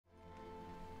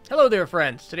Hello there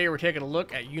friends, today we're taking a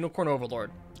look at Unicorn Overlord,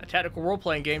 a tactical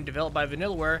role-playing game developed by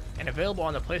Vanillaware and available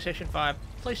on the PlayStation 5,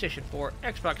 PlayStation 4,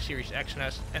 Xbox Series X and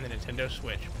S, and the Nintendo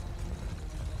Switch.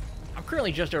 I'm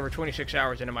currently just over 26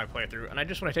 hours into my playthrough, and I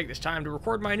just want to take this time to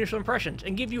record my initial impressions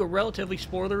and give you a relatively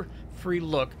spoiler-free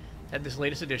look at this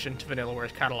latest addition to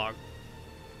Vanillaware's catalog.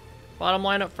 Bottom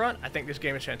line up front, I think this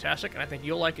game is fantastic, and I think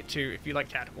you'll like it too if you like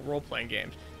tactical role-playing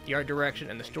games. The art direction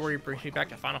and the story brings me back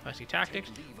to Final Fantasy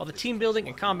Tactics, while the team building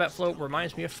and combat flow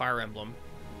reminds me of Fire Emblem.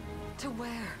 To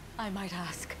where, I might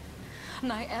ask?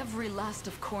 Nigh every last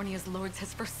of Cornea's lords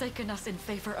has forsaken us in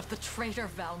favor of the traitor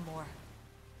Valmor.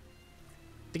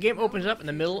 The game opens up in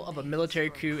the middle of a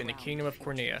military coup in the Kingdom of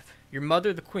Cornea. Your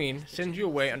mother, the Queen, sends you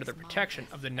away under the protection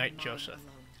of the Knight Joseph.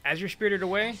 As you're spirited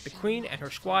away, the Queen and her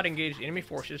squad engage enemy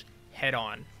forces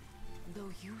head-on.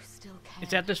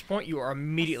 It's at this point you are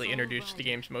immediately introduced to the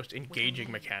game's most engaging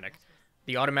mechanic,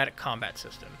 the automatic combat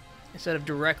system. Instead of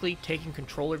directly taking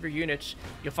control of your units,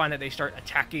 you'll find that they start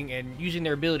attacking and using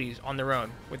their abilities on their own,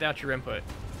 without your input.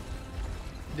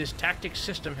 This tactics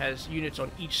system has units on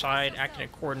each side acting in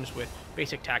accordance with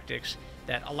basic tactics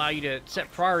that allow you to set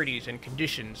priorities and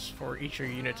conditions for each of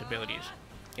your unit's abilities.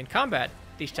 In combat,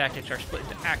 these tactics are split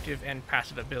into active and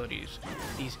passive abilities.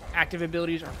 These active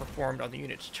abilities are performed on the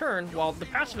unit's turn, while the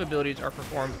passive abilities are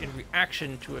performed in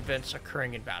reaction to events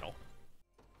occurring in battle.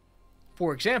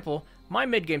 For example, my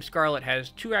mid-game Scarlet has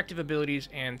 2 active abilities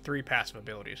and 3 passive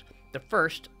abilities. The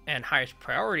first, and highest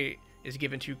priority, is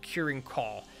given to Curing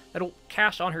Call, that'll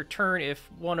cast on her turn if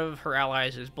one of her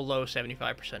allies is below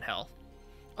 75% health.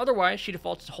 Otherwise, she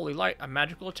defaults to Holy Light, a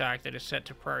magical attack that is set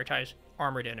to prioritize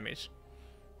armored enemies.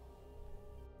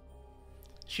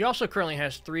 She also currently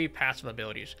has 3 passive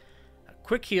abilities.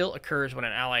 Quick Heal occurs when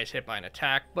an ally is hit by an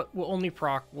attack, but will only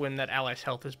proc when that ally's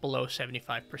health is below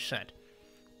 75%.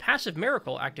 Passive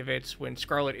Miracle activates when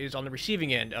Scarlet is on the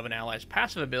receiving end of an ally's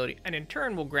passive ability, and in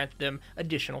turn will grant them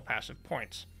additional passive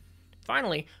points.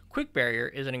 Finally, Quick Barrier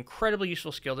is an incredibly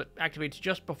useful skill that activates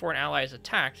just before an ally is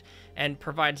attacked, and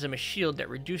provides them a shield that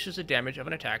reduces the damage of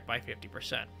an attack by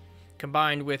 50%.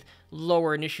 Combined with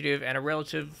lower initiative and a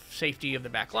relative safety of the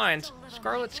back lines,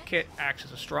 Scarlet's kit acts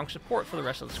as a strong support for the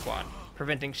rest of the squad,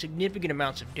 preventing significant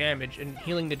amounts of damage and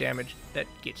healing the damage that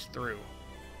gets through.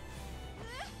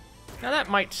 Now that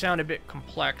might sound a bit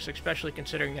complex, especially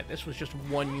considering that this was just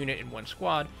one unit in one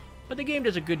squad, but the game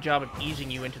does a good job of easing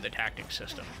you into the tactics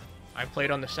system. I played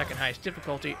on the second highest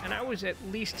difficulty, and I was at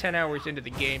least 10 hours into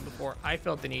the game before I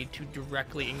felt the need to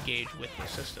directly engage with the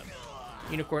system.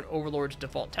 Unicorn Overlord's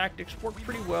default tactics work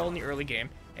pretty well in the early game,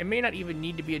 and may not even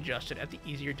need to be adjusted at the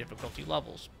easier difficulty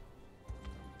levels.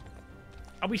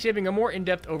 I'll be saving a more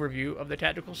in-depth overview of the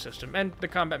tactical system and the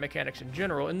combat mechanics in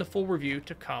general in the full review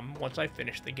to come once I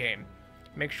finish the game.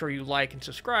 Make sure you like and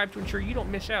subscribe to ensure you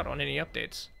don't miss out on any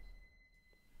updates.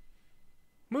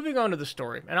 Moving on to the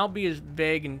story, and I'll be as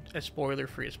vague and as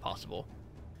spoiler-free as possible.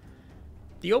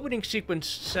 The opening sequence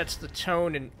sets the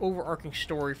tone and overarching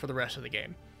story for the rest of the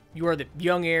game. You are the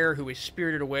young heir who is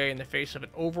spirited away in the face of an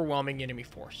overwhelming enemy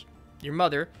force. Your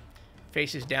mother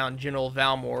faces down General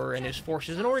Valmor and his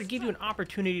forces in order to give you an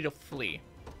opportunity to flee.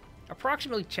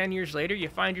 Approximately 10 years later, you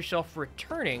find yourself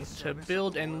returning to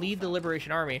build and lead the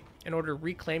Liberation Army in order to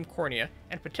reclaim Cornea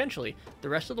and potentially the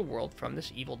rest of the world from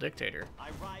this evil dictator. I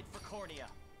ride for Cornea.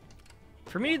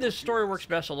 For me, this story works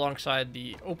best alongside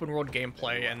the open world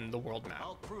gameplay and the world map.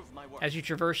 As you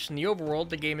traverse in the overworld,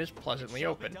 the game is pleasantly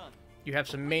open. You have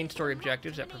some main story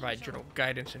objectives that provide general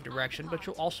guidance and direction, but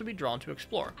you'll also be drawn to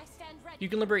explore. You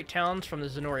can liberate towns from the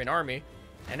Zenorian army,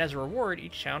 and as a reward,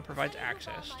 each town provides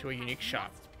access to a unique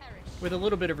shop. With a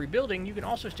little bit of rebuilding, you can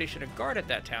also station a guard at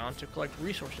that town to collect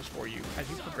resources for you as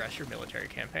you progress your military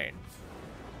campaign.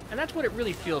 And that's what it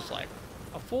really feels like,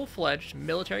 a full-fledged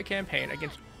military campaign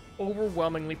against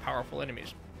overwhelmingly powerful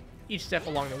enemies. Each step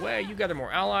along the way, you gather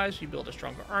more allies, you build a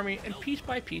stronger army, and piece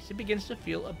by piece it begins to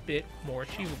feel a bit more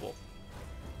achievable.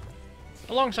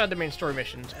 Alongside the main story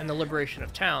missions and the liberation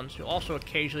of towns, you'll also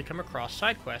occasionally come across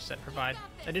side quests that provide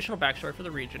additional backstory for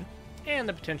the region and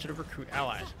the potential to recruit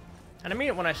allies. And I mean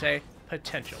it when I say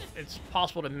potential. It's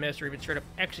possible to miss or even straight up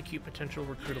execute potential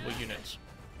recruitable units.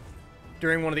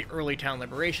 During one of the early town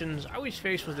liberations, I was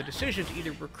faced with the decision to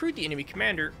either recruit the enemy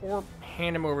commander or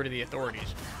hand him over to the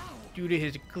authorities. Due to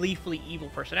his gleefully evil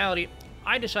personality,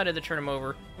 I decided to turn him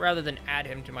over rather than add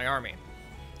him to my army.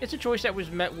 It's a choice that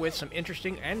was met with some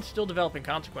interesting and still developing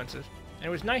consequences, and it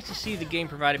was nice to see the game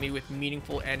provided me with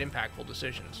meaningful and impactful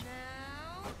decisions.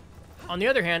 On the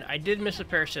other hand, I did miss a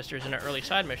pair of sisters in an early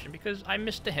side mission because I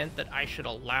missed the hint that I should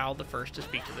allow the first to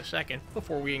speak to the second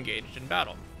before we engaged in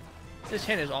battle. This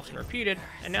hint is often repeated,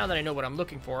 and now that I know what I'm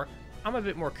looking for, I'm a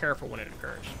bit more careful when it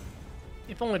occurs.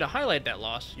 If only to highlight that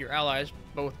loss, your allies,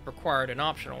 both required and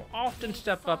optional, often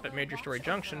step up at major story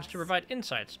junctions to provide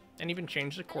insights, and even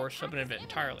change the course of an event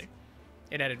entirely.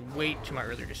 It added weight to my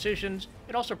earlier decisions.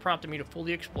 It also prompted me to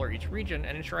fully explore each region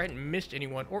and ensure I hadn't missed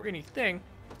anyone or anything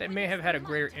that may have had a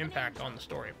greater impact on the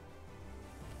story.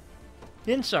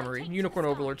 In summary, Unicorn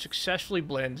Overlord successfully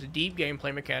blends deep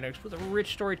gameplay mechanics with a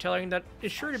rich storytelling that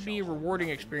is sure to be a rewarding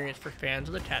experience for fans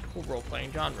of the tactical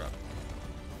role-playing genre.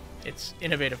 Its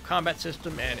innovative combat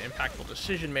system and impactful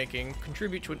decision-making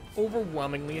contribute to an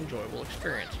overwhelmingly enjoyable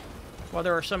experience. While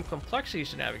there are some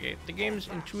complexities to navigate, the game's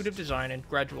intuitive design and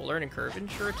gradual learning curve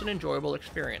ensure it's an enjoyable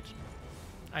experience.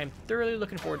 I am thoroughly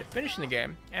looking forward to finishing the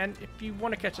game, and if you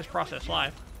want to catch this process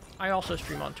live, I also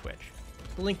stream on Twitch.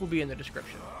 The link will be in the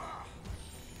description.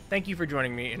 Thank you for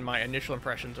joining me in my initial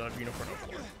impressions of Unicorn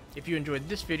Overlord. If you enjoyed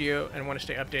this video and want to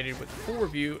stay updated with the full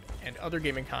review and other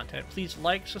gaming content, please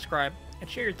like, subscribe, and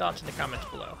share your thoughts in the comments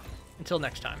below. Until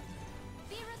next time.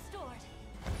 Be restored.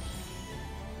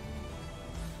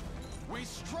 We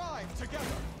strive together.